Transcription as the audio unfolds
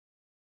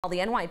The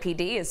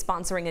NYPD is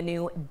sponsoring a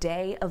new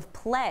day of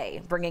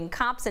play, bringing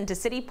cops into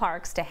city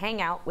parks to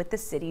hang out with the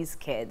city's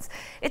kids.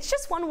 It's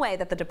just one way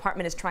that the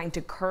department is trying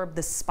to curb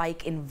the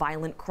spike in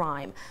violent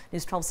crime.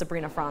 News 12's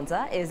Sabrina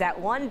Franza is at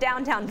one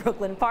downtown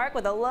Brooklyn park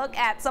with a look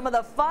at some of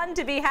the fun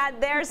to be had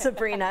there.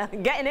 Sabrina,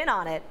 getting in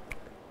on it.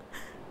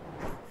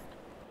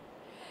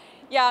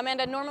 Yeah,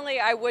 Amanda, normally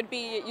I would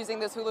be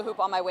using this hula hoop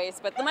on my waist,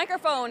 but the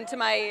microphone, to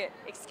my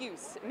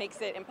excuse,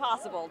 makes it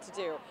impossible to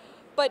do.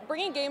 But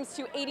bringing games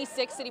to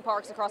 86 city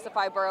parks across the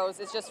 5 boroughs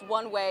is just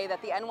one way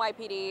that the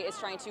NYPD is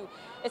trying to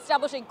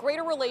establish a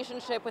greater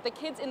relationship with the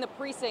kids in the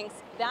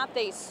precincts that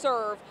they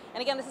serve.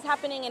 And again, this is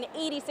happening in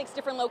 86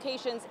 different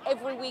locations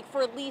every week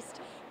for at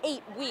least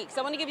 8 weeks.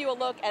 I want to give you a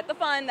look at the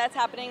fun that's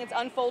happening. It's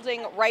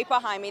unfolding right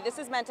behind me. This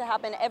is meant to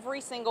happen every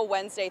single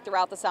Wednesday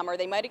throughout the summer.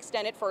 They might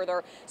extend it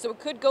further, so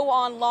it could go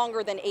on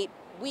longer than 8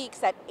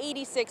 weeks at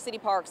 86 city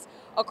parks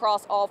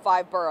across all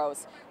 5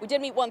 boroughs. We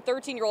did meet one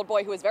 13-year-old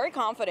boy who was very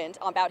confident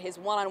about his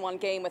one-on-one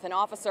game with an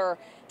officer.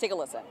 Take a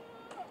listen.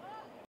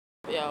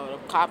 Yo,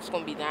 the cop's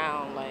gonna be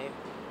down, like,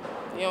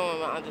 you don't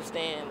even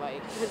understand,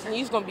 like, his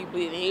knee's gonna be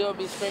bleeding, he gonna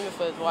be screaming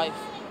for his wife.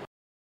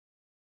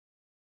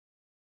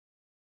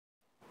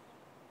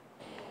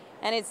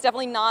 And it's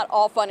definitely not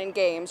all fun and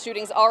games.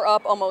 Shootings are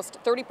up almost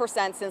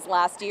 30% since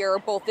last year,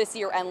 both this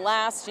year and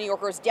last. New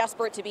Yorkers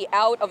desperate to be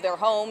out of their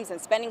homes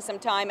and spending some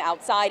time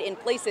outside in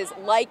places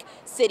like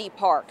city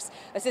parks.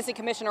 Assistant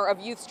Commissioner of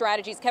Youth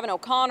Strategies Kevin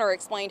O'Connor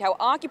explained how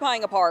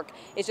occupying a park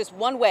is just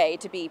one way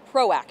to be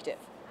proactive.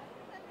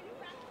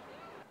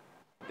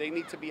 They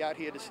need to be out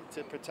here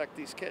to protect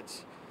these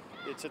kids.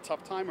 It's a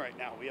tough time right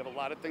now. We have a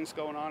lot of things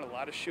going on, a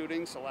lot of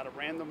shootings, a lot of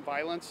random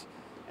violence,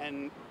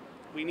 and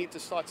we need to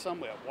start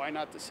somewhere. Why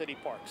not the city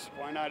parks?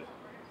 Why not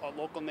our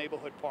local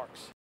neighborhood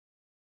parks?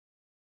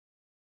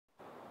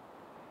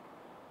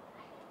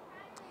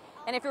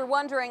 And if you're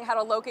wondering how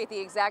to locate the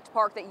exact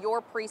park that your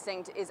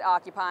precinct is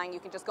occupying, you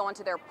can just go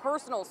onto their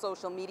personal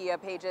social media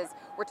pages.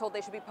 We're told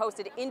they should be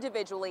posted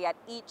individually at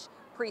each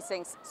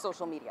precinct's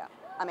social media.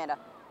 Amanda.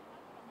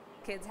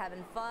 Kids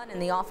having fun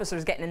and the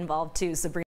officers getting involved too. Sabrina.